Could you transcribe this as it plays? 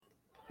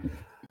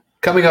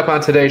Coming up on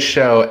today's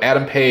show,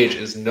 Adam Page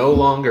is no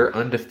longer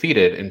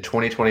undefeated in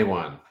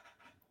 2021.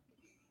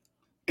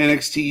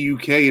 NXT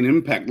UK and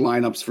Impact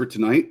lineups for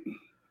tonight.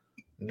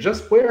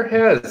 Just where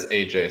has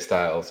AJ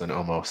Styles and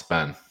Omos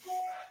been?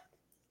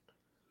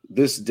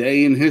 This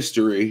day in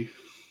history.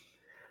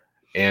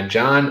 And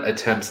John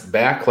attempts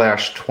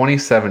Backlash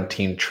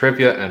 2017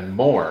 trivia and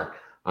more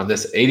on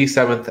this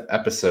 87th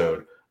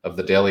episode of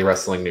the Daily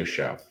Wrestling News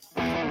Show.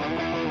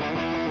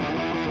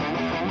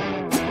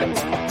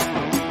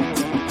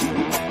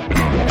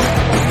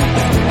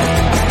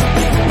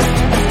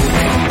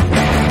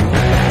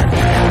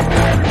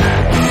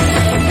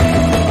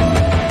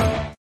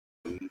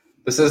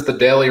 This is the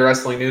Daily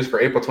Wrestling News for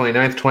April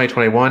 29th,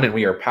 2021, and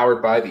we are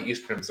powered by the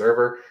Eastern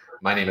Observer.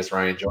 My name is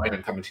Ryan Joy, and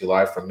I'm coming to you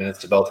live from Minutes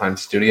to Bell Time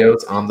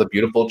Studios on the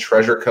beautiful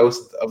Treasure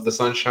Coast of the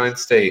Sunshine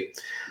State.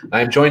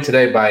 I'm joined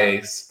today by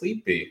a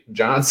sleepy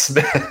John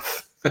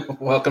Smith.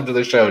 Welcome to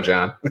the show,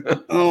 John.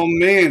 Oh,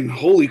 man.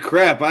 Holy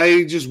crap.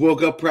 I just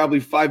woke up probably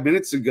 5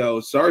 minutes ago.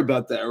 Sorry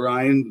about that,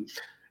 Ryan.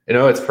 You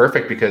know, it's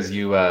perfect because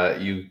you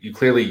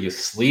clearly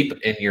sleep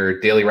in your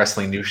Daily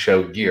Wrestling News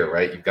Show gear,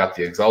 right? You've got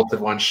the Exalted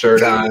One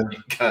shirt on.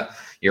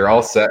 You're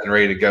all set and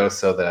ready to go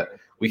so that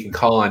we can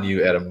call on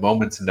you at a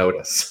moment's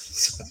notice.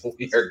 So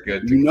we are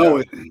good to go.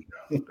 It.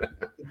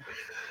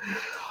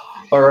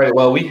 All right.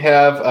 Well, we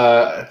have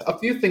a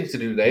few things to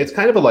do today. It's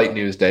kind of a light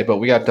news day, but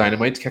we got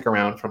Dynamite to kick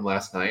around from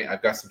last night.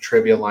 I've got some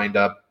trivia lined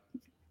up.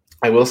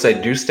 I will say,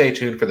 do stay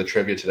tuned for the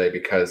trivia today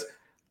because,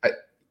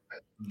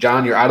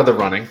 John, you're out of the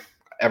running.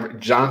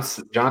 John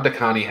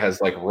DeConnie has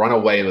run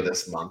away with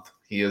this month.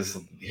 He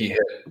hit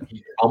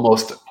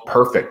almost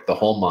perfect the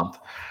whole month.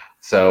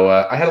 So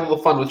I had a little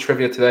fun with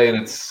trivia today,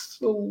 and it's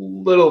a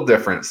little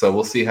different. So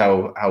we'll see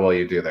how well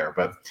you do there.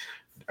 But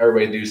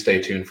everybody do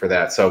stay tuned for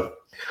that.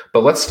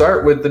 But let's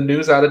start with the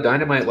news out of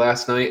Dynamite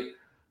last night.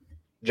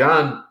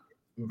 John,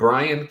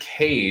 Brian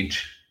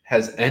Cage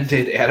has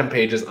ended Adam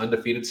Page's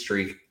undefeated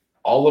streak.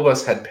 All of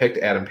us had picked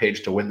Adam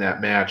Page to win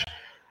that match,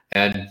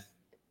 and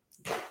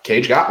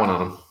Cage got one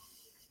on him.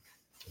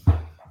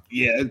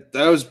 Yeah,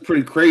 that was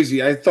pretty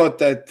crazy. I thought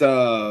that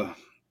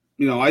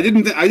I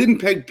didn't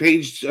peg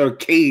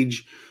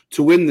Cage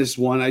to win this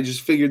one. I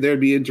just figured there'd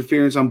be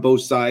interference on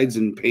both sides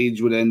and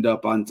Page would end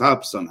up on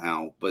top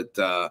somehow. But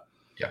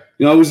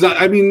it was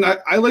not. I mean,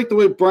 I like the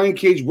way Brian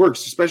Cage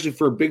works, especially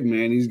for a big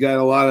man. He's got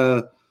a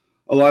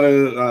lot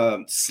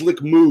of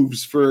slick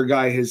moves for a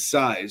guy his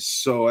size.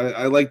 So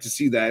I like to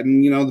see that.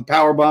 And the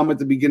power bomb at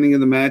the beginning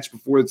of the match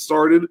before it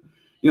started,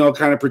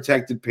 kind of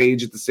protected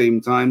Page at the same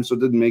time, so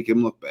it didn't make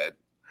him look bad.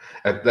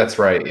 That's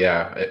right.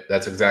 Yeah,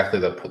 that's exactly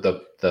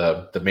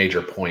the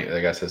major point,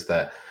 I guess, is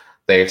that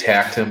they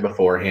attacked him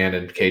beforehand,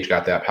 and Cage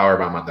got that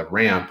powerbomb on the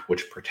ramp,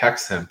 which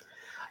protects him.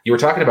 You were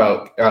talking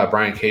about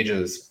Brian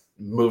Cage's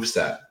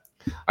moveset.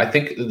 I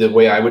think the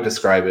way I would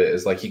describe it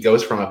is he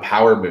goes from a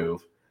power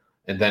move,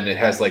 and then it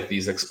has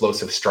these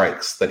explosive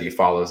strikes that he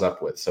follows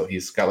up with. So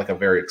he's got a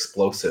very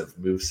explosive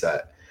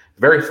moveset.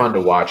 Very fun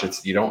to watch.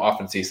 You don't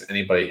often see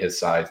anybody his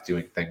size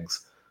doing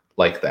things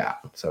like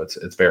that. So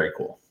it's very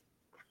cool.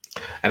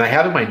 And I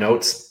have in my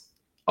notes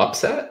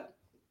upset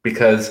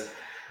because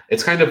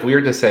it's kind of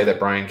weird to say that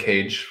Brian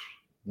Cage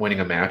winning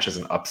a match is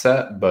an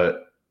upset,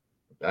 but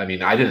I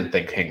mean, I didn't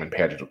think Hangman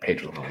Page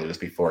was going to lose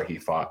before he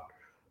fought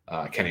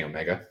Kenny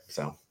Omega.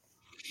 So,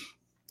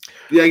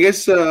 yeah, I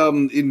guess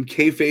in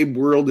kayfabe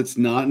world, it's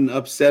not an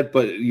upset,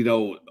 but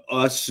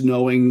us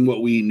knowing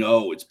what we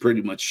know, it's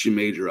pretty much a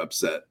major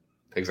upset.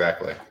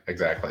 Exactly.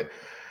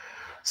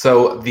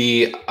 So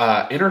the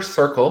Inner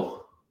Circle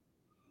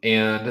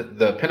and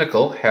the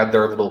Pinnacle had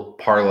their little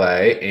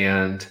parlay,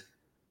 and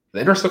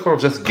the Inner Circle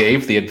just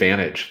gave the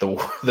advantage,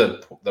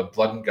 the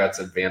blood and guts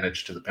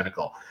advantage to the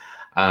Pinnacle.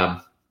 I'm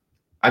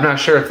not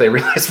sure if they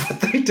realized what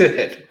they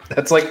did.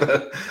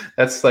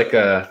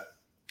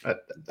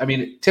 I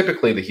mean,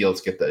 typically the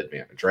heels get the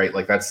advantage, right?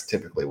 That's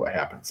typically what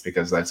happens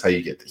because that's how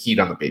you get the heat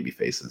on the baby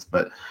faces.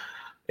 But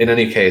in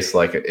any case,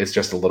 it's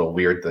just a little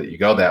weird that you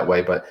go that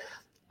way. But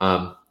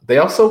they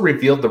also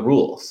revealed the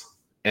rules.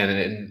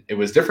 And it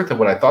was different than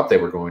what I thought they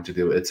were going to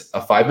do. It's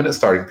a 5-minute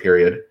starting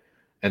period,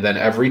 and then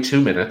every 2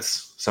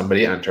 minutes,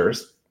 somebody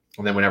enters.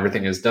 And then when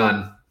everything is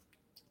done,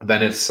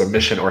 then it's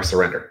submission or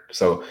surrender.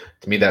 So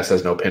to me, that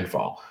says no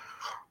pinfall.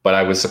 But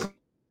I was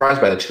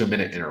surprised by the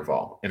 2-minute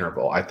interval.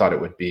 I thought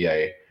it would be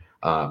a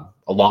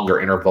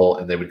longer interval,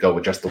 and they would go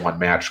with just the one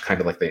match,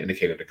 kind of like they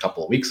indicated a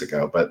couple of weeks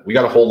ago. But we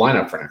got a whole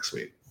lineup for next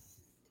week.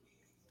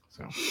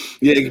 So.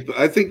 Yeah,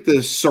 I think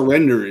the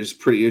surrender is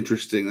pretty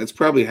interesting. That's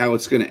probably how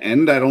it's going to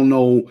end. I don't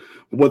know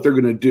what they're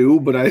going to do,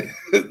 but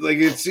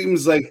it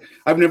seems like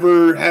I've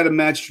never had a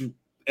match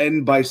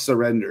end by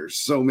surrender.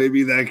 So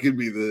maybe that could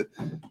be the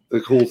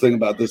cool thing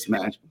about this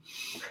match.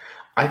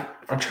 I'm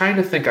trying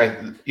to think.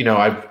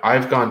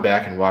 I've gone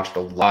back and watched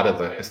a lot of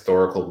the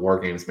historical War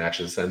Games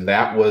matches, and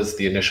that was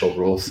the initial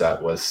rule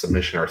set was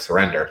submission or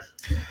surrender.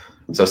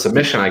 So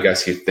submission, I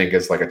guess you think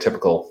is a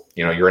typical,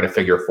 you're in a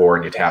figure four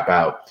and you tap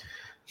out.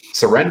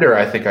 Surrender,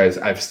 I think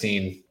I've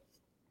seen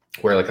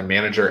where a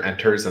manager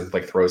enters and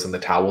throws in the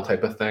towel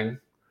type of thing.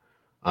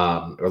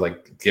 or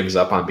like gives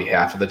up on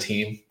behalf of the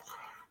team,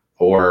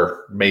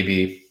 or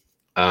maybe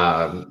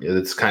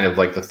it's kind of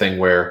like the thing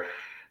where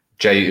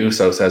Jey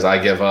Uso says, "I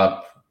give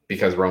up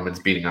because Roman's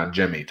beating on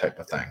Jimmy," type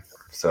of thing.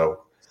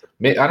 So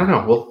I don't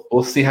know.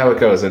 We'll see how it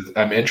goes.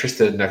 I'm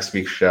interested in next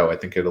week's show. I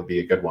think it'll be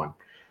a good one.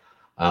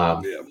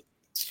 Yeah.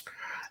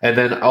 And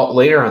then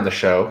later on the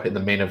show, in the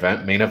main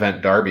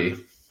event Darby,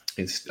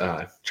 he's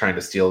trying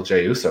to steal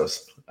Jey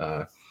Uso's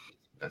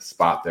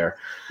spot there.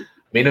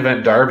 Main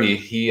event Darby,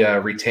 he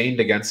retained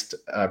against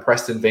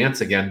Preston Vance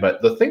again.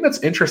 But the thing that's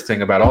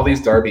interesting about all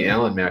these Darby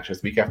Allin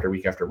matches week after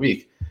week after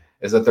week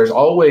is that there's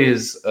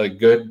always a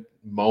good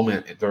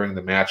moment during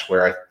the match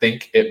where I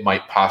think it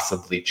might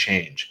possibly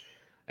change.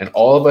 And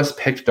all of us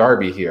picked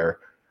Darby here.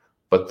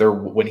 But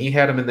when he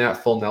had him in that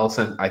full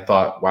Nelson, I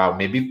thought, wow,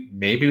 maybe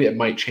it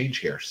might change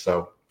here.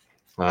 So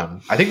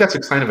I think that's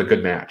kind of a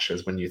good match,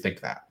 is when you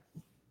think that.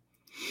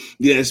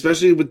 Yeah,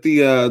 especially with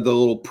the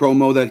little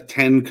promo that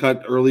Ken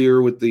cut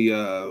earlier with the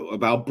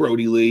about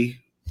Brody Lee,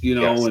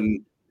 Yes.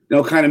 And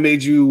kind of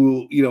made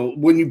you,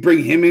 when you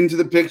bring him into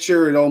the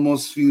picture, it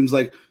almost seems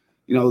like,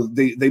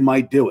 they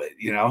might do it,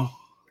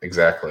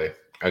 Exactly.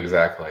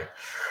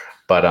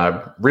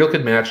 But real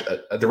good match.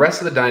 The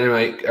rest of the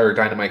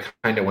Dynamite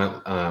kind of went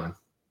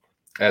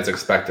as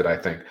expected, I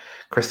think.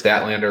 Chris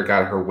Statlander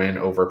got her win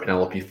over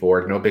Penelope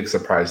Ford. No big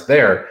surprise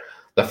there.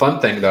 The fun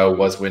thing, though,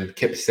 was when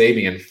Kip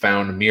Sabian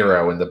found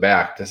Miro in the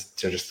back to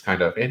just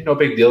kind of, no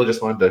big deal,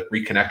 just wanted to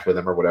reconnect with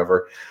him or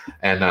whatever.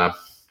 And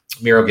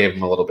Miro gave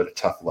him a little bit of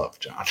tough love,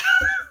 John.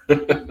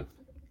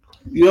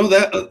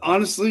 That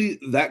honestly,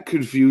 that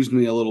confused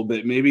me a little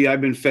bit. Maybe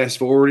I've been fast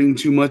forwarding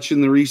too much in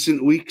the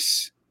recent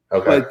weeks.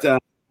 Okay.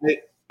 But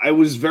I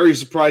was very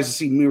surprised to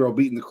see Miro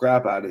beating the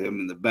crap out of him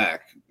in the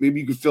back. Maybe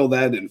you could fill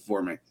that in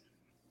for me.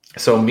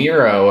 So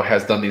Miro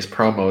has done these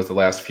promos the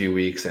last few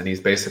weeks, and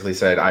he's basically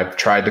said, I've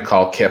tried to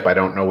call Kip. I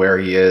don't know where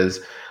he is,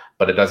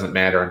 but it doesn't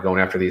matter. I'm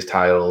going after these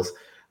titles.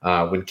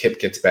 When Kip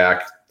gets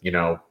back,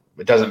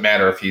 it doesn't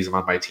matter if he's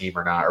on my team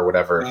or not or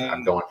whatever.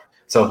 I'm going.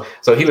 So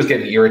he was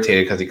getting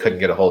irritated because he couldn't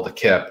get a hold of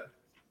Kip.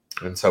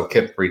 And so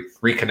Kip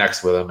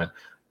reconnects with him. And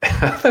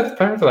the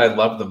part that I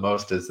love the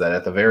most is that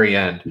at the very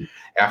end,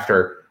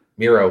 after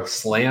Miro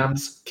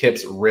slams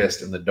Kip's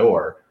wrist in the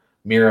door,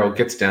 Miro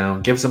gets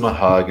down, gives him a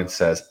hug, and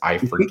says, "I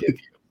forgive you.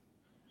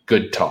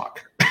 Good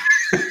talk."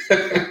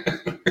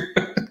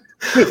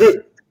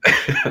 That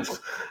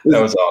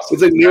was awesome.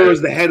 It's like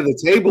Miro's the head of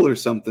the table or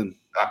something.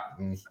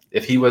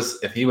 If he was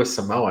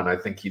Samoan, I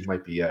think he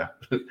might be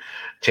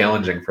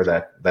challenging for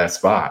that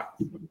spot.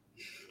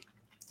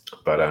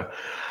 But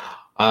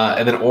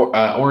and then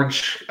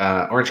Orange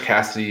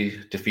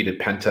Cassidy defeated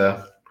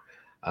Penta.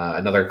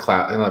 Another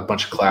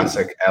bunch of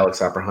classic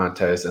Alex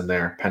Abrahantes in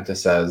there. Penta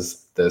says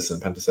this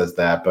and Penta says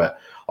that, but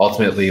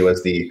ultimately it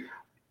was the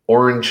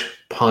Orange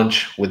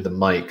Punch with the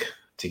mic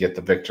to get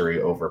the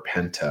victory over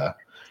Penta.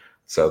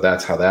 So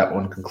that's how that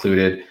one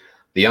concluded.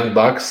 The Young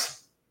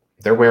Bucks,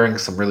 they're wearing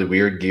some really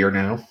weird gear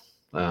now.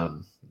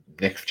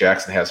 Nick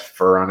Jackson has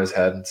fur on his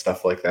head and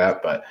stuff like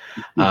that, but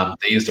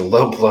they used a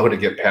low blow to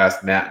get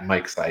past Matt and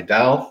Mike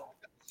Sydal.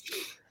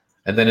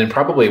 And then in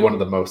probably one of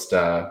the most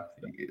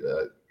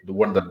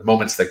one of the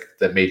moments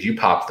that made you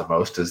pop the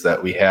most is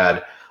that we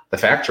had the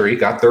Factory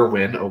got their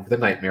win over the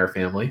Nightmare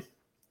Family.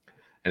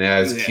 And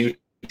as QT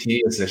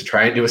is just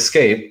trying to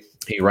escape,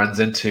 he runs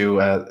into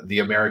the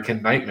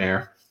American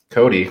Nightmare,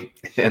 Cody.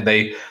 And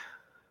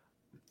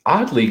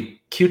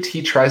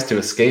QT tries to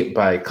escape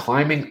by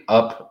climbing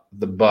up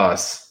the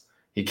bus.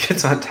 He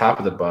gets on top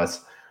of the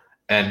bus.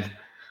 And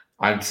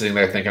I'm sitting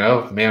there thinking,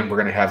 oh, man, we're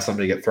going to have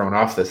somebody get thrown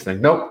off this thing.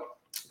 Nope.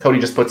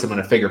 Cody just puts him in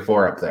a figure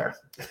four up there.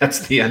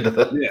 That's the end of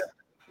the... Yeah.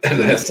 And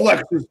the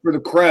flexors for the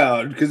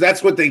crowd, because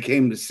that's what they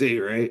came to see,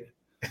 right?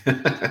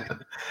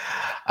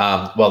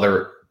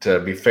 Well,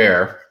 to be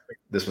fair,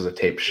 this was a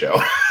tape show.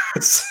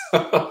 So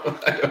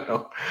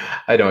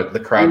I don't. The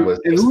crowd was.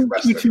 And who's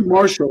QT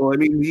Marshall? I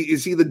mean,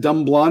 is he the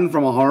dumb blonde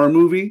from a horror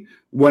movie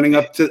running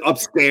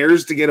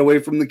upstairs to get away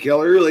from the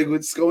killer? Like,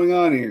 what's going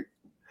on here?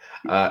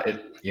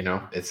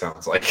 It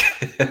sounds like.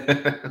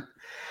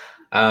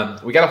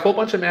 We got a whole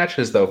bunch of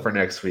matches though for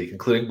next week,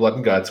 including Blood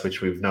and Guts,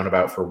 which we've known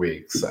about for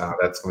weeks.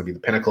 That's going to be the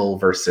Pinnacle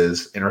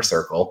versus Inner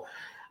Circle.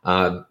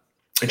 John,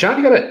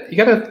 you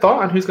got a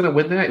thought on who's going to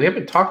win that? We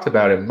haven't talked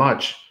about it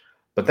much,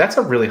 but that's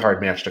a really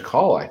hard match to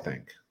call, I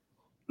think.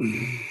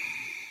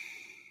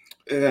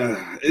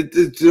 Yeah,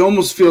 it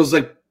almost feels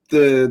like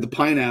the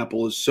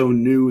pineapple is so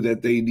new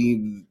that they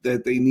need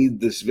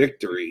this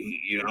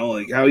victory.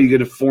 Like how are you going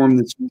to form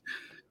this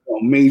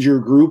major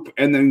group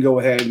and then go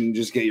ahead and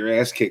just get your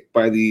ass kicked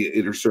by the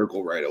Inner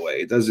Circle right away?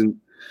 It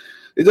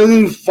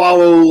doesn't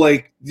follow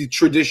like the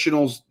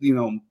traditional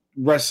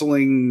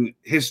wrestling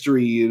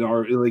history in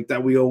our like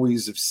that we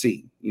always have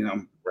seen.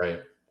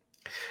 Right.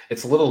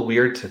 It's a little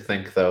weird to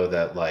think though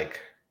that like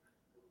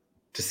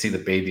to see the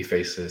baby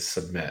faces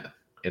submit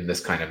in this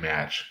kind of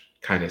match.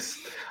 An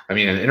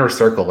Inner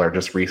Circle are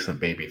just recent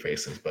baby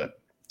faces, but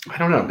I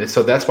don't know.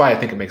 So that's why I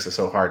think it makes it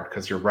so hard,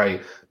 because you're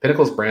right.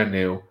 Pinnacle's brand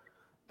new.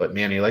 But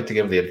man, you like to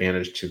give the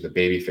advantage to the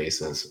baby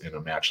faces in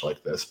a match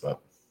like this, but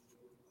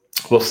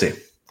we'll see.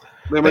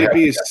 There might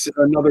be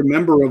another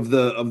member of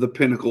the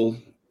Pinnacle,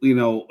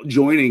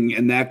 joining,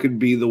 and that could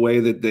be the way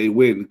that they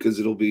win because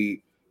it'll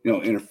be,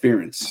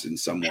 interference in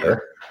some way.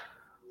 Sure.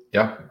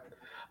 Yeah.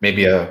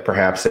 Maybe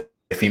perhaps a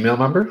female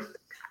member,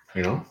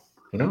 who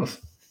knows?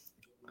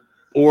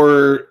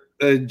 Or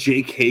a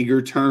Jake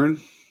Hager turn.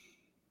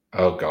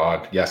 Oh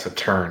God. Yes. A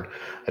turn.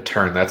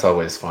 That's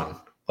always fun.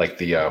 Like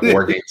the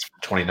War Games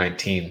from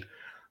 2019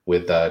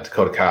 with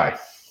Dakota Kai.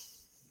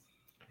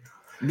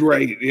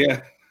 Right.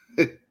 Yeah.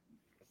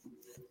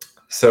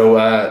 So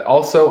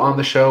also on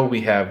the show,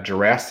 we have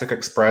Jurassic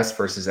Express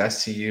versus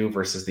SCU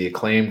versus the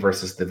Acclaim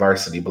versus the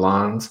Varsity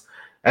Blondes.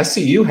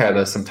 SCU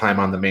had some time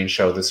on the main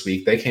show this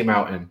week. They came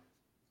out and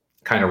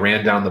kind of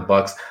ran down the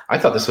Bucks. I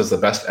thought this was the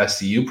best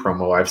SCU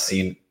promo I've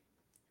seen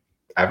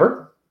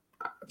ever.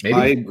 Maybe.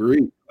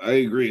 I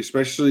agree.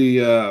 Especially,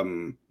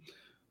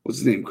 what's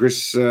his name?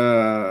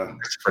 Christopher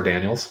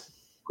Daniels.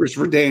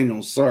 Christopher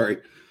Daniels. Sorry.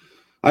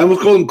 I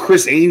almost called him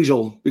Chris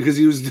Angel because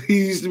he used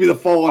to be the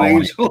fallen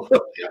angel.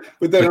 Yeah.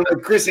 But then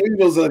Chris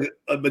Angel's a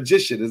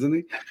magician, isn't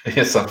he?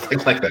 Yeah, something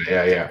like that.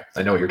 Yeah.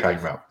 I know what you're talking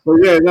about. But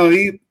yeah, no,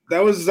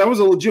 that was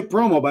a legit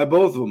promo by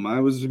both of them. I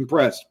was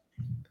impressed.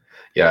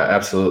 Yeah,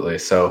 absolutely.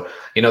 So,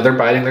 they're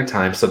biding their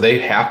time. So they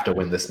have to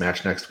win this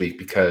match next week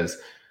because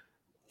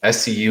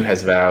SCU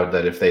has vowed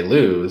that if they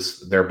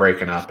lose, they're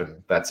breaking up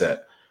and that's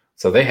it.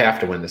 So they have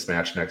to win this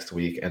match next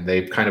week, and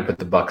they've kind of put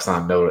the Bucks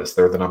on notice.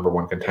 They're the number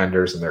one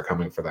contenders, and they're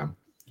coming for them.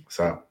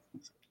 So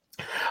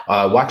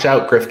watch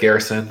out, Griff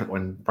Garrison.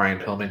 When Brian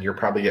Pillman, you're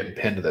probably getting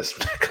pinned to this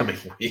coming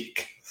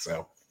week.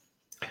 So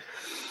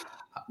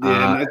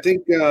yeah, and I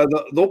think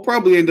they'll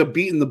probably end up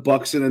beating the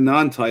Bucks in a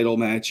non-title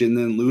match and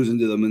then losing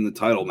to them in the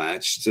title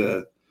match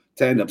to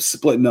end up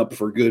splitting up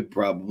for good,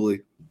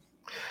 probably.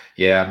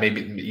 Yeah,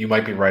 maybe you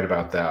might be right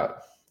about that.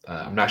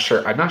 I'm not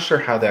sure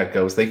how that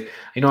goes.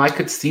 I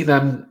could see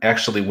them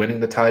actually winning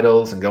the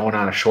titles and going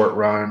on a short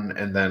run,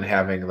 and then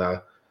having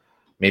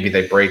maybe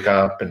they break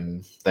up,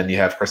 and then you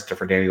have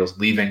Christopher Daniels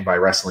leaving by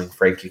wrestling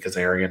Frankie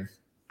Kazarian.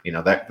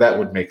 That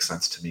would make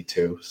sense to me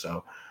too.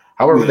 So,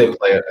 however they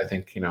play it, I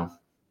think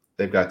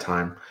they've got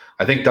time.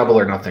 I think Double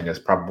or Nothing is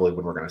probably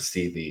when we're going to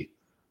see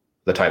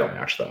the title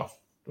match, though.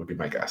 Would be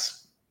my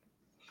guess.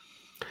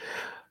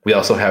 We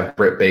also have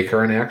Britt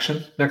Baker in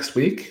action next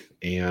week,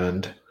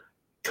 and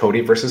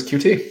Cody versus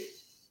QT.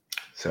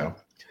 So,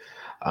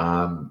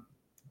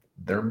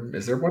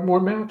 is there one more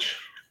match?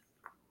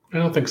 I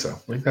don't think so. I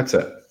think that's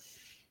it.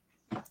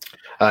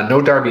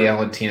 No Darby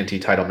Allin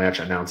TNT title match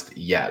announced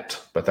yet,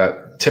 but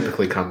that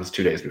typically comes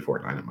 2 days before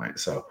Dynamite,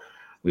 so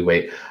we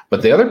wait.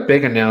 But the other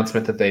big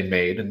announcement that they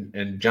made,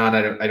 and John,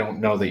 I don't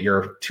know that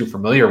you're too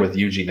familiar with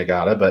Yuji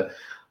Nagata,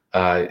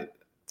 but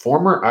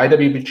former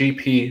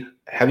IWGP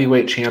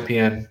Heavyweight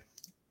Champion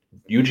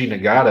Yuji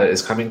Nagata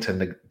is coming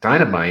to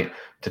Dynamite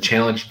to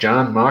challenge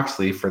Jon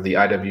Moxley for the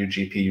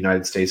IWGP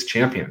United States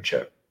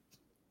Championship.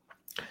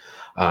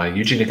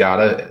 Yuji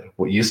Nagata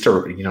used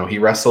to, he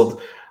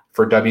wrestled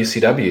for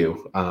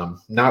WCW.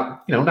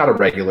 Not a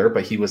regular,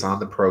 but he was on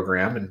the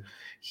program, and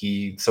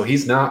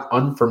he's not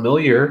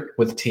unfamiliar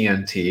with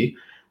TNT.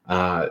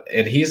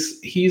 And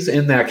he's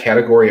in that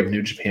category of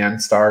New Japan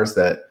stars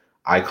that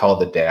I call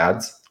the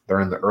dads.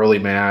 They're in the early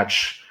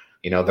match.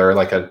 They're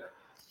like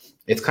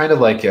it's kind of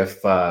like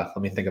if, let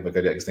me think of a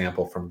good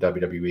example from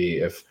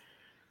WWE.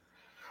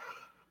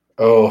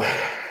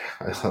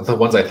 The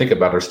ones I think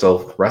about are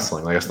still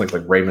wrestling. I guess like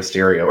Rey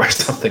Mysterio or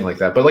something like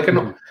that. But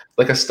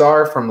like a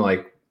star from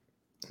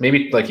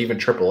maybe even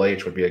Triple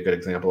H would be a good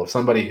example of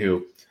somebody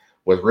who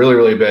was really,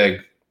 really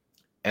big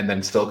and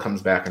then still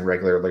comes back and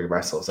regularly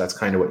wrestles. That's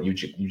kind of what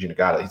Yuji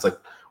Nagata. He's like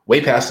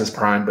way past his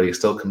prime, but he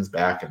still comes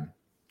back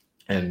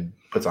and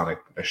puts on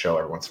a show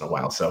every once in a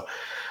while. So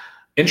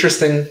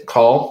interesting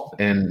call,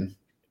 and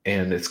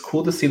it's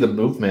cool to see the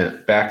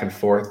movement back and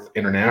forth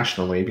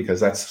internationally, because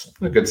that's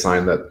a good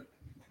sign that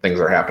things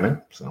are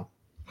happening. So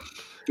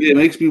yeah, it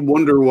makes me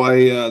wonder why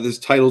this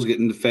title's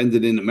getting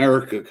defended in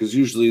America, because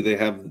usually they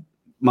have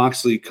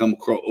Moxley come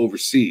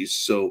overseas.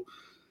 So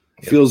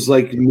it feels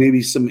like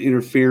maybe some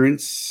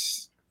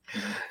interference.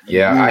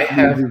 Yeah, I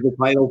have the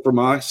title for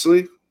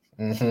Moxley.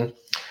 Mm-hmm.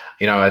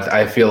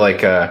 I feel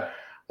like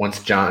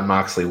once Jon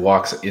Moxley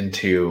walks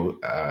into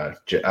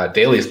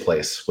Daly's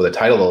place with a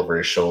title over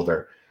his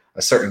shoulder,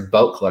 a certain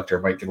belt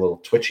collector might get a little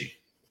twitchy.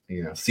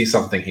 See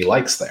something he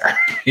likes there.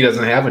 He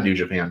doesn't have a New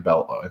Japan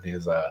belt in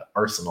his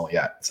arsenal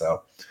yet,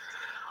 so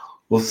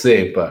we'll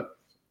see. But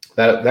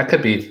that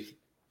could be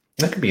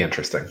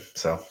interesting.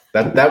 So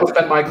that was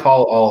been my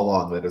call all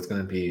along, that it's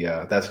going to be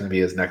that's going to be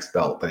his next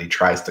belt that he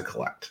tries to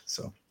collect.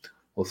 So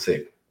we'll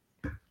see.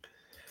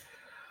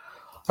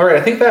 All right,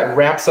 I think that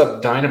wraps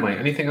up Dynamite.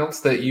 Anything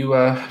else that you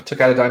took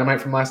out of Dynamite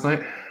from last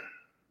night?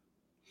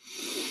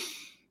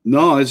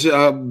 No, it's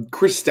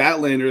Chris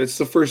Statlander. It's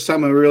the first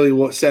time I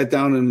really sat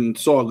down and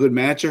saw a good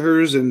match of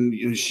hers,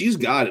 and she's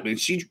got it, man.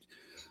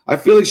 I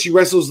feel like she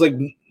wrestles like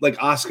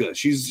Asuka.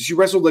 She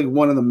wrestled like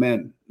one of the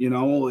men.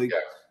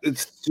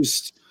 It's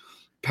just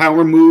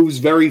power moves,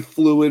 very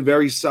fluid,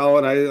 very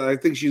solid. I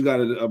think she's got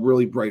a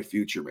really bright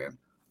future, man.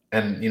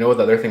 And you know what,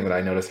 the other thing that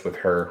I noticed with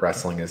her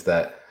wrestling is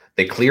that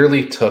they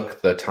clearly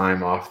took the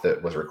time off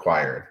that was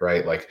required,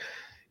 right? Like,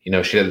 they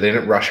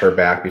didn't rush her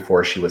back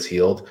before she was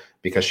healed,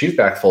 because she's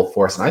back full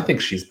force, and I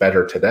think she's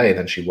better today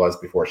than she was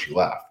before she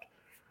left.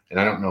 And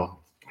I don't know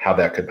how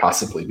that could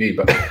possibly be,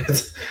 but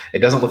it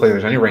doesn't look like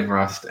there's any ring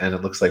rust, and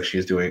it looks like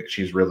she's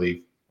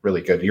really,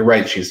 really good. You're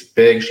right, she's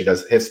big, she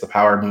hits the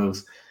power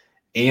moves,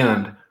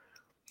 and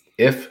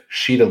if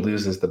Sheeta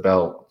loses the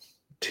belt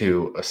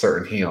to a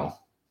certain heel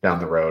down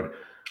the road,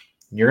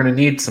 you're going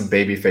to need some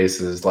baby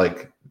faces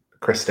like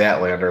Chris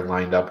Statlander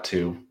lined up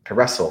to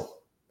wrestle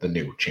the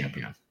new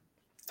champion.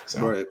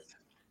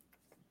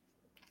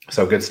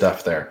 So good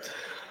stuff there.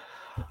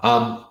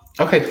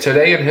 Okay,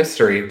 today in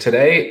history.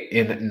 Today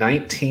in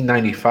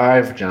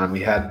 1995, John,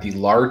 we had the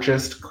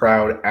largest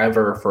crowd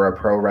ever for a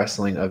pro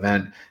wrestling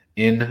event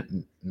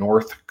in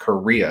North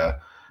Korea.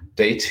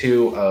 Day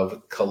 2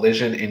 of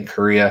Collision in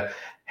Korea,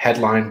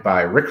 headlined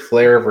by Ric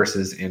Flair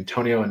versus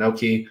Antonio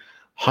Inoki.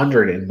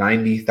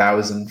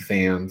 190,000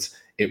 fans.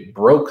 It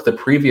broke the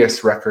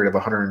previous record of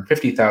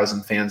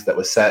 150,000 fans that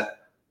was set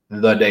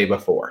the day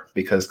before,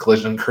 because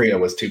Collision in Korea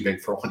was too big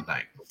for one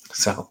night.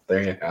 So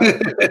there you have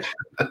it.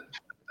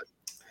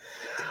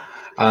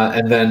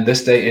 And then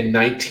this day in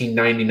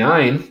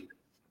 1999,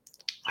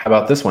 how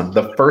about this one?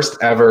 The first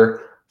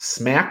ever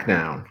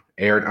SmackDown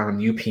aired on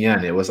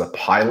UPN. It was a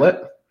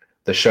pilot.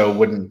 The show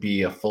wouldn't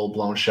be a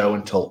full-blown show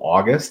until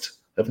August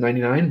of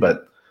 99,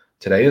 but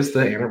today is the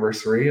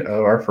anniversary of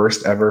our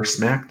first ever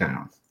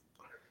SmackDown.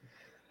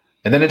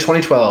 And then in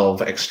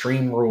 2012,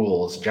 Extreme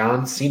Rules.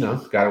 John Cena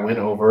got a win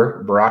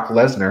over Brock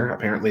Lesnar.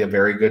 Apparently a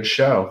very good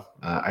show.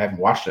 I haven't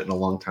watched it in a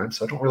long time,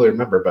 so I don't really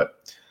remember,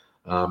 but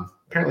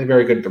apparently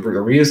very good. The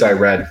reviews I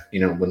read,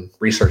 when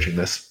researching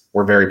this,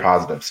 were very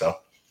positive. So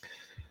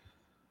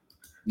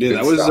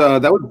yeah,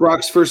 that was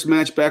Brock's first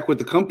match back with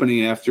the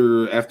company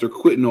after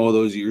quitting all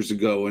those years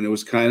ago, and it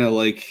was kind of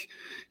like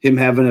him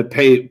having to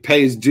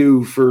pay his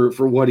due for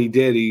what he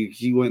did.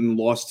 He went and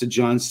lost to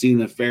John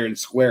Cena fair and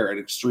square at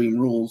Extreme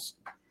Rules,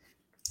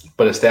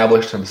 but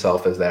established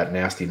himself as that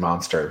nasty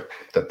monster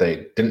that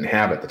they didn't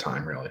have at the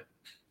time, really.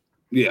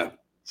 Yeah.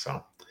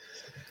 So,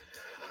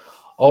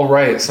 all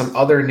right, some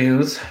other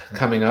news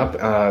coming up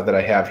that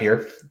I have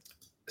here.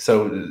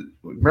 So,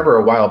 remember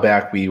a while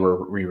back we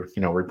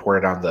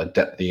reported on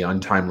the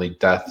untimely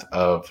death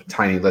of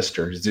Tiny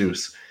Lister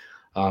Zeus.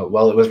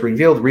 Well, it was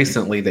revealed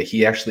recently that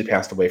he actually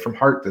passed away from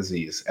heart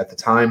disease. At the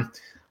time,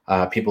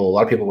 a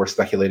lot of people were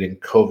speculating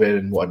COVID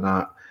and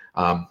whatnot.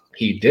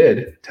 He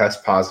did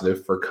test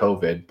positive for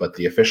COVID, but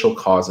the official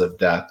cause of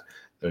death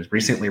that was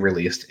recently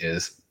released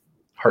is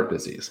heart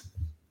disease.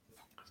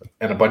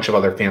 And a bunch of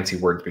other fancy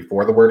words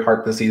before the word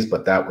heart disease,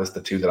 but that was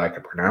the two that I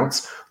could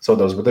pronounce. So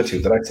those were the two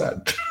that I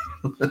said.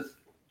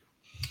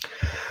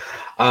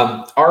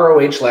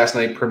 ROH last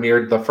night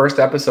premiered the first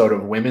episode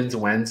of Women's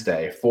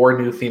Wednesday. 4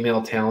 new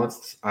female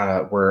talents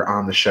were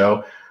on the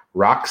show.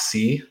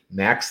 Roxy,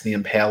 Max the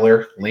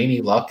Impaler, Lainey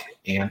Luck,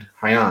 and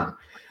Hyan.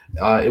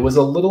 It was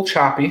a little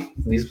choppy.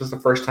 This was the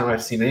first time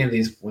I've seen any of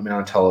these women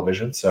on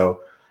television,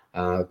 so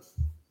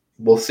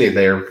we'll see.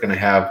 They're going to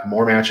have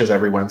more matches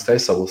every Wednesday,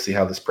 so we'll see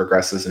how this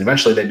progresses. And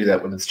eventually they do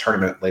that women's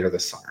tournament later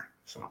this summer.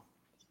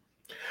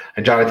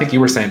 And John, I think you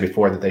were saying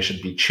before that they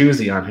should be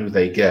choosy on who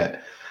they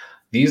get.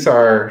 These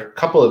are a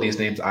couple of these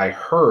names I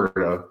heard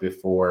of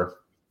before,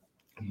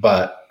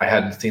 but I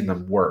hadn't seen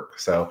them work.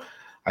 So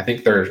I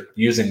think they're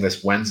using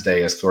this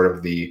Wednesday as sort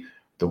of the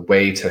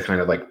way to kind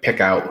of like pick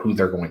out who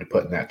they're going to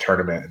put in that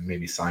tournament and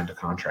maybe sign to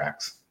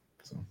contracts.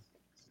 So.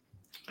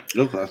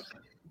 Okay.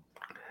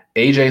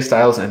 AJ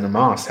Styles and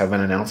Omos have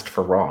been announced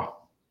for Raw.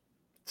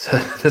 So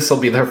this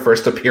will be their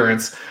first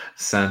appearance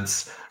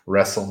since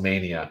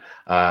WrestleMania.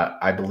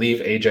 I believe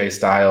AJ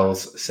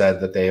Styles said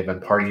that they have been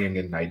partying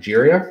in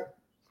Nigeria.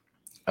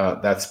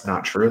 That's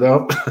not true,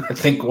 though. I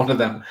think one of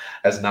them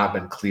has not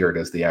been cleared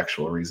as the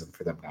actual reason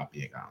for them not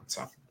being on.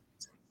 So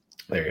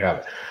there you have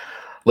it.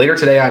 Later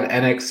today on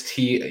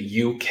NXT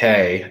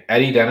UK,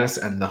 Eddie Dennis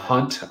and The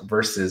Hunt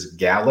versus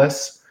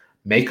Gallus,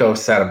 Mako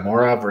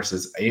Satomura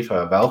versus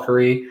Afa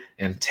Valkyrie,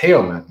 and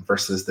Teoman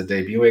versus the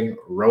debuting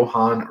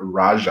Rohan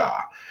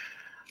Raja.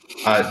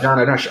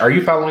 John, are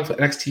you following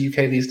NXT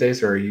UK these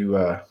days, or are you?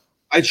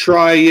 I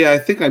try. Yeah, I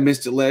think I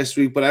missed it last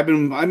week, but I've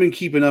been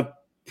keeping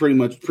up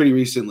pretty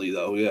recently,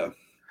 though. Yeah,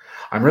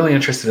 I'm really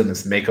interested in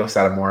this Mako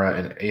Satomura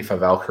and Afa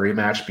Valkyrie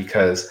match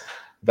because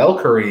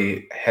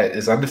Valkyrie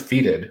is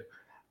undefeated,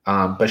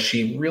 but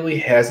she really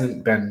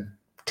hasn't been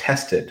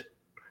tested.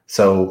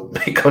 So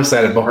Mako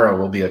Satomura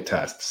will be a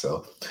test.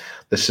 So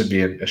this should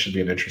be an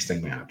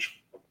interesting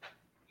match.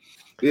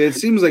 Yeah, it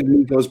seems like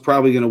Miko's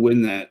probably going to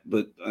win that,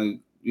 but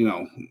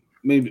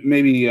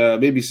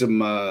maybe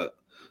some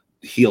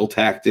heel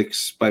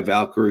tactics by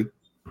Valkyrie.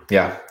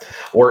 Yeah,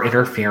 or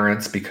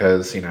interference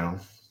because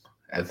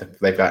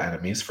they've got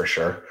enemies for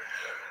sure.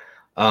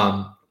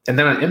 And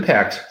then on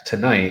Impact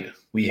tonight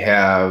we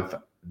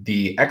have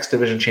the X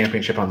Division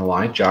Championship on the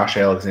line. Josh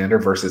Alexander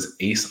versus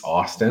Ace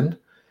Austin.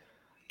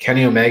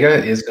 Kenny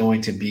Omega is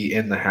going to be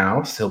in the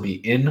house. He'll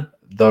be in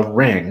the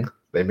ring.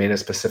 They made a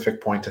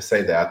specific point to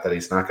say that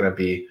he's not going to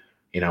be,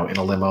 in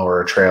a limo or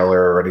a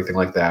trailer or anything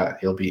like that.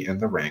 He'll be in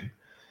the ring.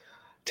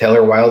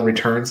 Taylor Wilde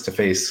returns to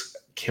face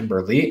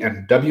Kimberly,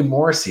 and W.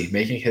 Morrissey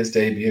making his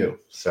debut.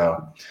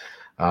 So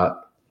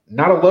not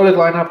a loaded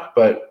lineup,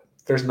 but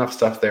there's enough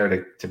stuff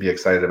there to be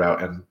excited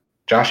about. And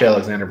Josh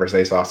Alexander versus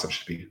Ace Austin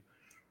should be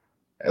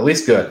at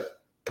least good,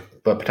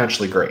 but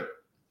potentially great.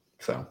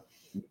 So,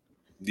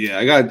 yeah,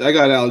 I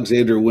got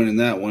Alexander winning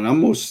that one.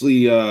 I'm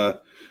mostly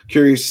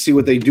curious to see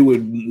what they do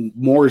with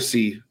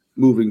Morrissey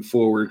moving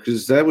forward,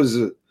 because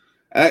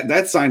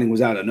that signing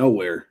was out of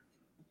nowhere.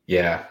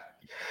 Yeah,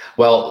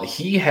 well,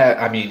 he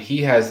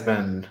has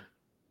been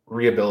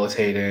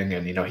rehabilitating,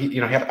 and he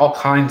had all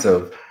kinds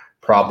of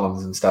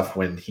problems and stuff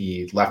when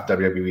he left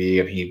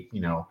WWE, and he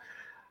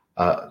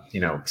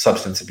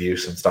substance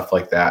abuse and stuff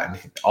like that.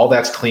 And all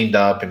that's cleaned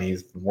up, and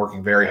he's been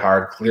working very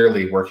hard,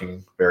 clearly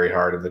working very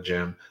hard in the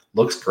gym.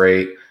 Looks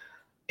great.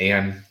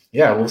 And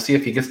yeah, we'll see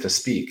if he gets to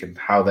speak and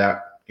how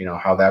that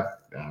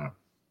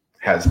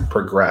has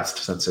progressed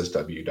since his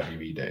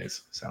WWE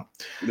days. So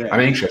yeah. I'm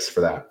anxious for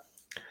that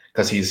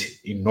because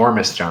he's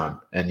enormous, John,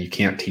 and you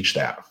can't teach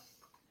that.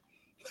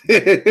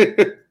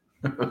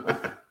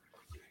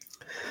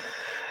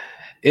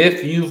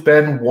 If you've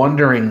been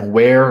wondering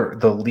where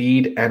the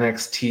lead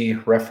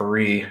NXT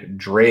referee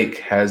Drake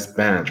has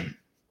been,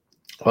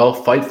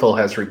 well, Fightful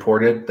has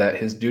reported that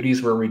his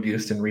duties were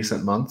reduced in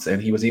recent months,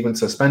 and he was even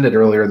suspended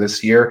earlier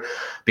this year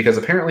because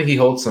apparently he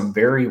holds some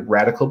very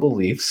radical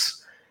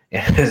beliefs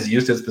and has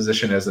used his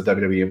position as a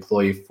WWE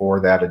employee for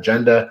that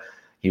agenda.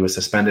 He was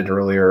suspended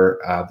earlier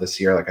this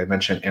year, like I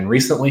mentioned, and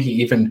recently he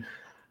even,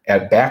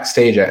 at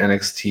backstage at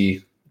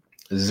NXT,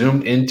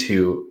 zoomed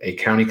into a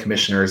county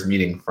commissioner's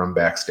meeting from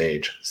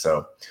backstage.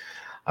 So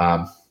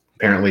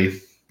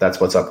apparently that's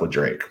what's up with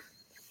Drake.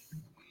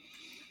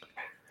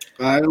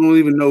 I don't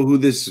even know who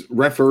this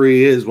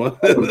referee is. What?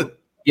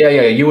 Yeah,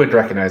 you would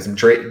recognize him.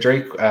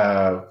 Drake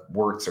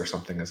Wirtz or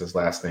something is his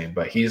last name,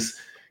 but he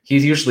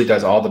usually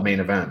does all the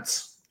main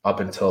events up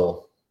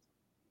until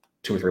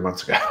 2 or 3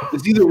 months ago.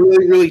 Is he the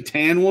really, really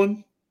tan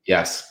one?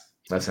 Yes,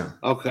 that's him.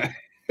 Okay.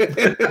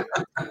 I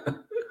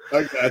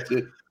got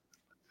you.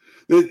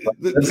 You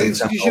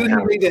shouldn't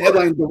have made the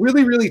headline, the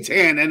really, really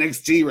tan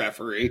NXT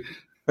referee.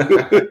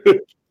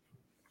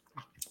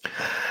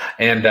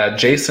 And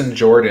Jason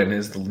Jordan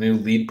is the new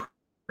lead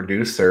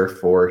producer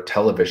for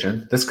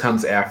television. This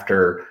comes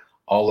after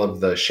all of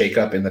the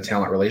shakeup in the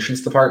talent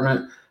relations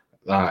department,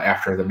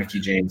 after the Mickie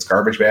James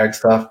garbage bag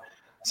stuff.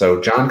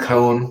 So John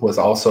Cohn was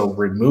also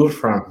removed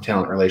from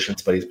talent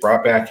relations, but he's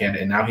brought back in,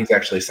 and now he's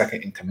actually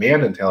second in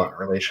command in talent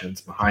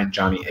relations behind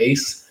Johnny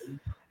Ace.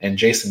 And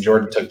Jason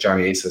Jordan took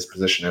Johnny Ace's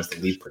position as the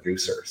lead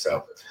producer.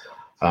 So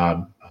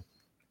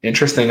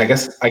interesting. I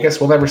guess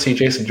we'll never see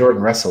Jason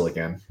Jordan wrestle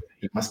again.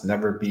 He must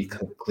never be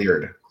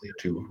cleared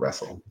to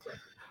wrestle.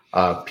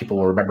 People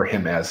will remember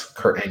him as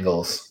Kurt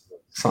Angle's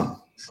son.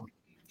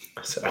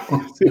 So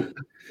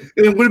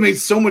it would have made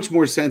so much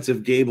more sense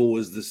if Gable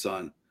was the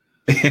son.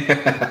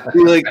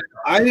 Like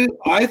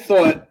I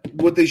thought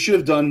what they should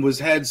have done was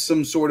had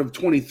some sort of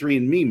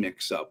 23andMe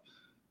mix up,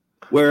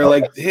 where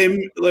like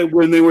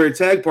when they were a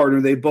tag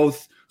partner, they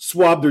both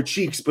swabbed their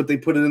cheeks, but they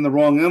put it in the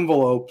wrong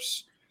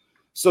envelopes.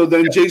 So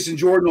then Jason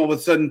Jordan all of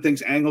a sudden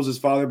thinks Angle's his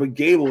father, but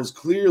Gable is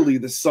clearly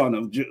the son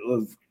of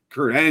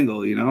Kurt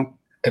Angle.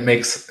 It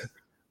makes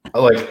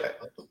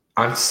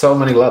on so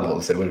many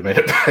levels it would have made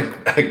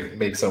it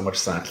make so much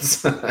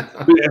sense.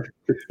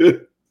 Yeah.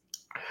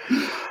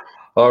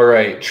 All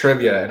right,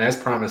 trivia, and as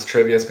promised,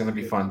 trivia is going to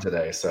be fun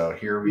today. So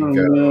here we go.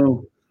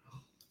 No.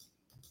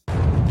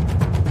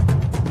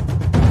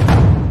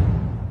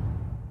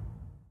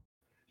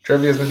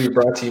 Trivia is going to be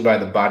brought to you by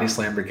the Body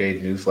Slam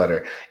Brigade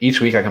newsletter.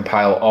 Each week I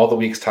compile all the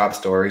week's top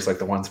stories, like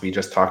the ones we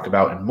just talked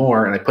about and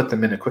more, and I put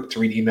them in a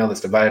quick-to-read email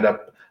that's divided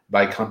up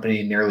by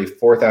company. Nearly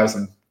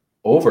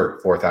over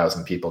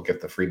 4,000 people get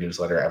the free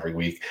newsletter every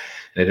week.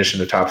 In addition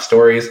to top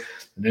stories,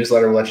 the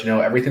newsletter will let you know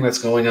everything that's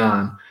going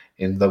on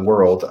in the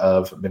world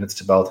of Minutes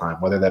to Bell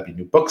Time, whether that be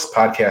new books,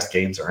 podcasts,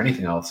 games, or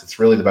anything else. It's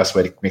really the best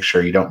way to make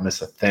sure you don't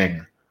miss a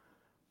thing.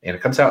 And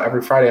it comes out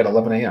every Friday at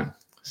 11 a.m.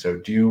 So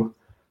do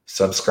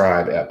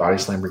subscribe at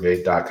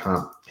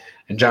bodyslambrigade.com.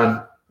 And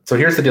John, so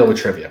here's the deal with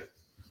trivia.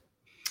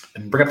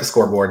 And bring up the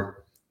scoreboard.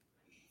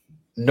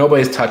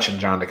 Nobody's touching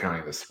John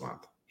DeCounty this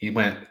month. He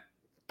went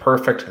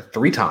perfect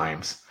 3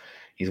 times.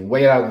 He's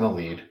way out in the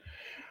lead.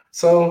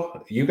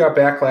 So you got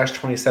Backlash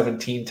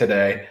 2017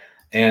 today,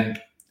 and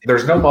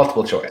there's no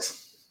multiple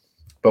choice.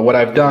 But what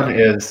I've done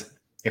is,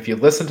 if you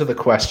listen to the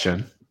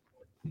question,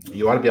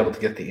 you ought to be able to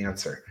get the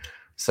answer.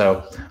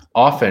 So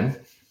often,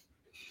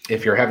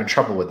 if you're having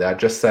trouble with that,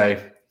 just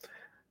say,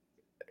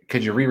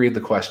 could you reread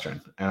the question?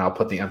 And I'll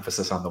put the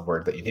emphasis on the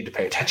word that you need to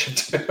pay attention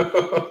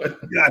to.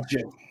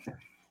 Gotcha.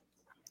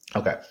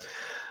 Okay.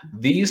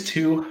 These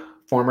 2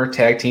 former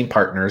tag team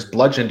partners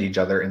bludgeoned each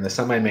other in the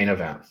semi-main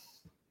event.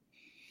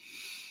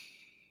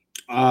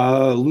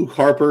 Luke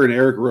Harper and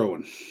Eric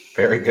Rowan.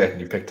 Very good.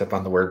 You picked up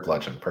on the word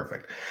bludgeon.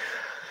 Perfect.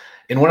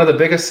 In one of the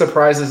biggest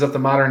surprises of the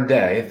modern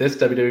day, this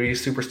WWE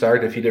superstar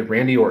defeated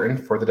Randy Orton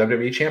for the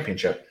WWE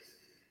Championship.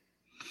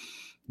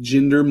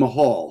 Jinder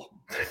Mahal.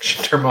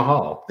 Jinder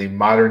Mahal, the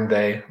modern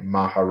day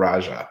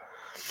Maharaja.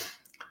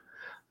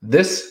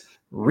 This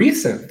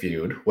recent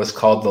feud was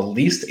called the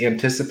least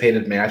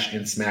anticipated match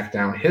in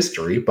SmackDown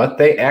history, but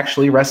they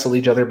actually wrestled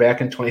each other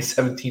back in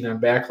 2017 on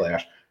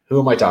Backlash. Who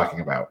am I talking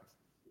about?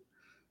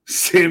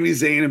 Sami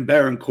Zayn and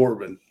Baron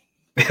Corbin.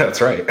 Yeah, that's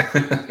right.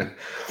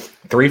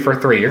 3 for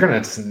 3. You're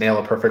going to nail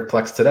a perfect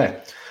plex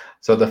today.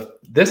 So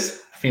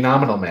this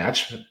phenomenal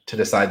match to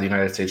decide the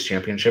United States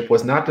Championship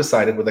was not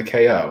decided with a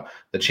KO.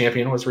 The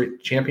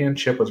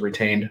championship was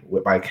retained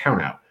by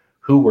countout.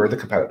 Who were the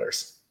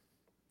competitors?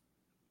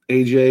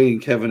 AJ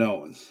and Kevin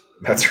Owens.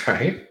 That's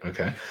right.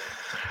 Okay.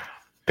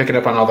 Picking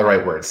up on all the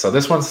right words. So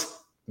this one's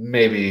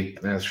maybe,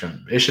 it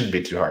shouldn't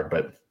be too hard,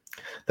 but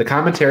the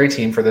commentary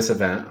team for this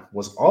event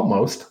was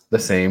almost the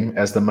same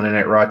as the Monday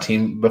Night Raw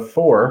team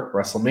before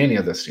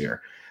WrestleMania this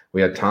year.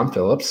 We had Tom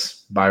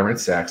Phillips, Byron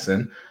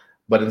Saxton,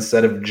 but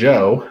instead of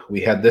Joe, we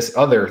had this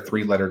other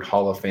 3-lettered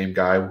Hall of Fame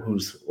guy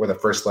where the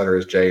first letter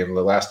is J and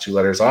the last 2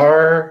 letters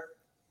are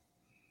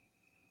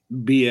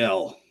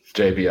BL.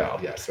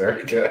 JBL. Yes,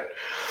 very good.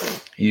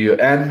 You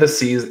end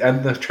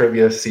the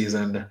trivia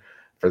season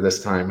for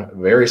this time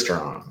very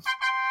strong.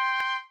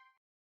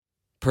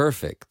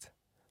 Perfect.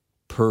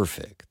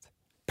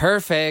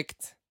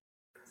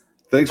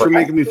 Thanks for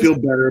making me feel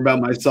better about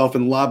myself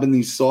and lobbing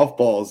these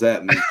softballs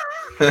at me.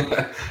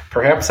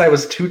 Perhaps I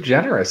was too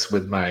generous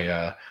with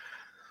my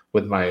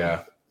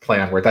play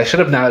on words. I should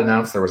have not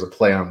announced there was a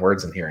play on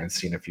words in here and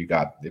seen if you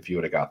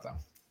would have got them.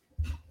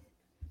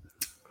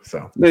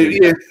 So maybe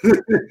that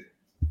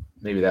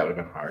would have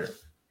been hard.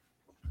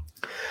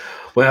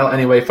 Well,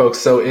 anyway, folks,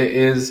 so it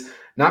is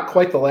not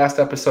quite the last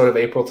episode of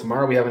April.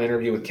 Tomorrow we have an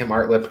interview with Kim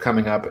Artlip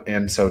coming up,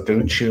 and so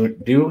do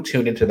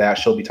tune into that.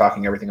 She'll be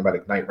talking everything about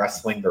Ignite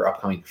Wrestling, their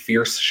upcoming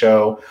Fierce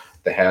show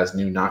that has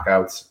new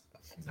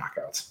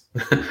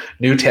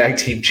new tag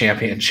team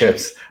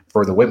championships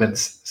for the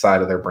women's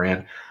side of their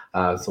brand.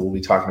 So we'll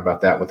be talking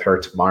about that with her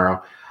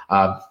tomorrow.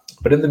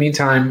 But in the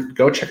meantime,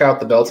 go check out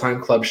the Bell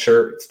Time Club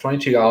shirt. It's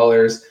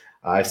 $22.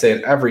 I say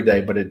it every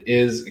day, but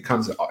it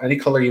comes any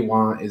color you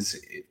want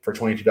is for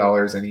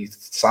 $22, any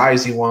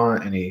size you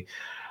want,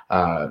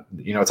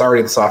 it's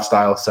already the soft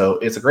style. So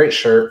it's a great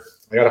shirt.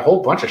 I got a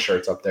whole bunch of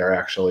shirts up there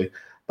actually,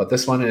 but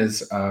this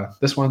one's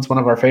one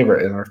of our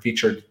favorite and are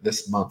featured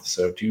this month.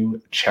 So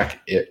do check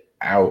it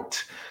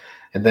out.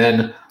 And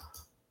then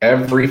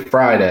every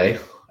Friday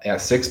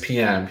at 6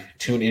 p.m.,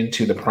 tune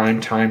into the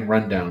Primetime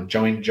Rundown.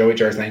 Join Joey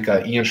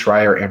Jarzenka, Ian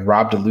Schreier, and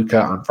Rob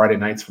DeLuca on Friday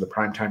nights for the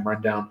Primetime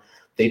Rundown.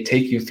 They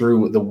take you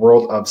through the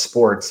world of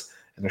sports,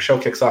 and the show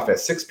kicks off at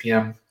 6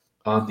 p.m.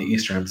 on the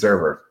Eastern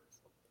Observer.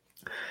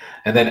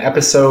 And then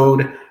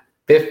episode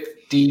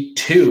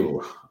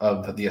 52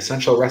 of the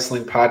Essential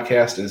Wrestling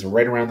Podcast is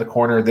right around the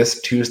corner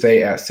this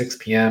Tuesday at 6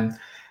 p.m.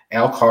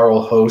 Al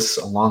Carl hosts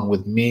along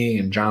with me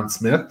and John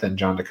Smith and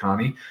John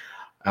DeConnie.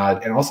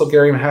 And also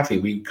Gary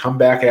Mahaffey. We come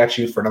back at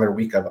you for another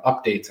week of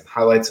updates and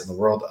highlights in the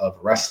world of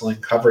wrestling.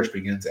 Coverage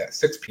begins at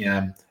 6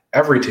 p.m.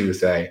 every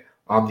Tuesday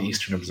on the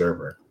Eastern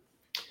Observer.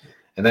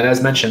 And then,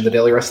 as mentioned, the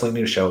Daily Wrestling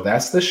News Show,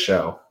 that's this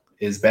show,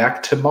 is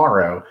back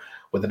tomorrow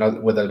with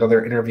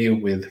another interview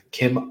with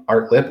Kim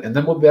Artlip. And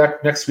then we'll be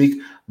back next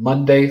week,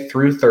 Monday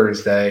through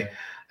Thursday.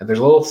 And there's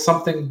a little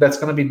something that's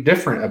going to be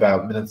different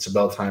about Minutes to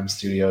Bell Time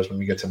Studios when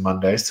we get to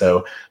Monday.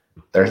 So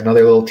there's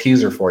another little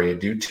teaser for you.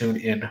 Do tune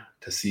in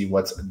to see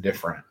what's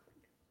different.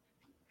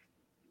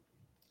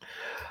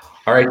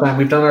 All right, Glenn,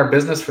 we've done our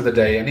business for the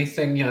day.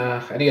 Anything,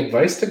 any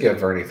advice to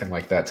give or anything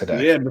like that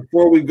today? Yeah,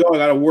 before we go, I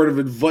got a word of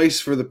advice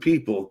for the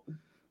people.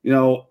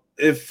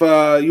 If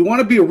you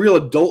want to be a real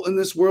adult in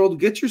this world,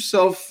 get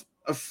yourself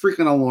a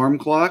freaking alarm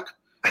clock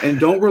and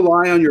don't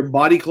rely on your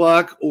body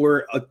clock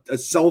or a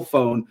cell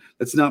phone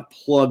that's not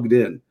plugged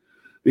in.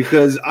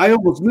 Because I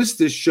almost missed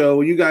this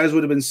show. You guys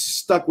would have been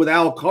stuck with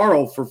Al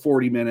Carl for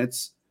 40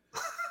 minutes.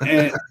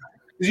 And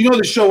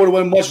the show would have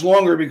went much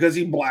longer because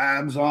he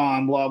blabs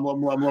on, blah, blah,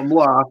 blah, blah,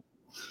 blah.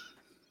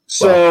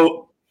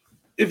 So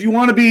if you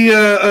want to be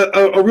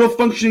a real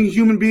functioning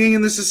human being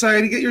in this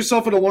society, get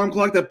yourself an alarm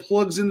clock that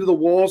plugs into the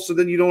wall so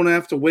then you don't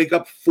have to wake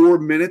up 4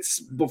 minutes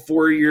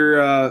before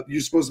you're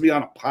supposed to be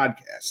on a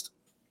podcast.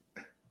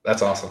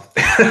 That's awesome.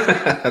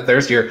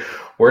 There's your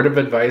word of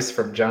advice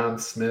from John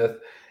Smith,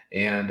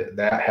 and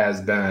that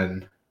has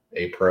been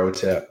a pro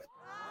tip.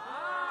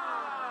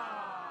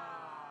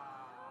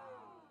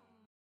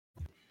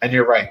 And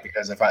you're right,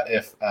 because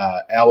if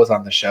Al was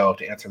on the show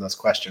to answer those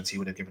questions, he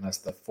would have given us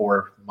the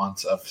 4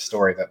 months of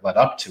story that led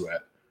up to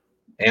it,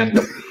 and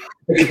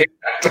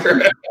after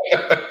it.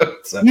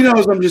 So, he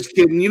knows I'm just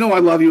kidding. I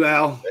love you,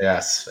 Al.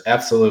 Yes,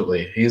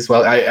 absolutely. He's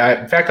well.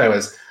 In fact, I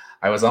was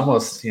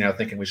almost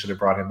thinking we should have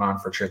brought him on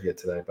for trivia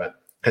today,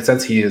 but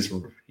since we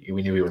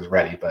knew he was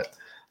ready. But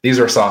these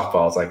are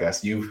softballs, I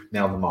guess. You've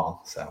nailed them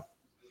all. So,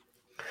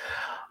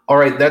 all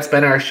right, that's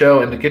been our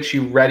show, and to get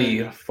you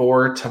ready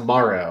for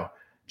tomorrow,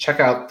 check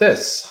out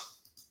this.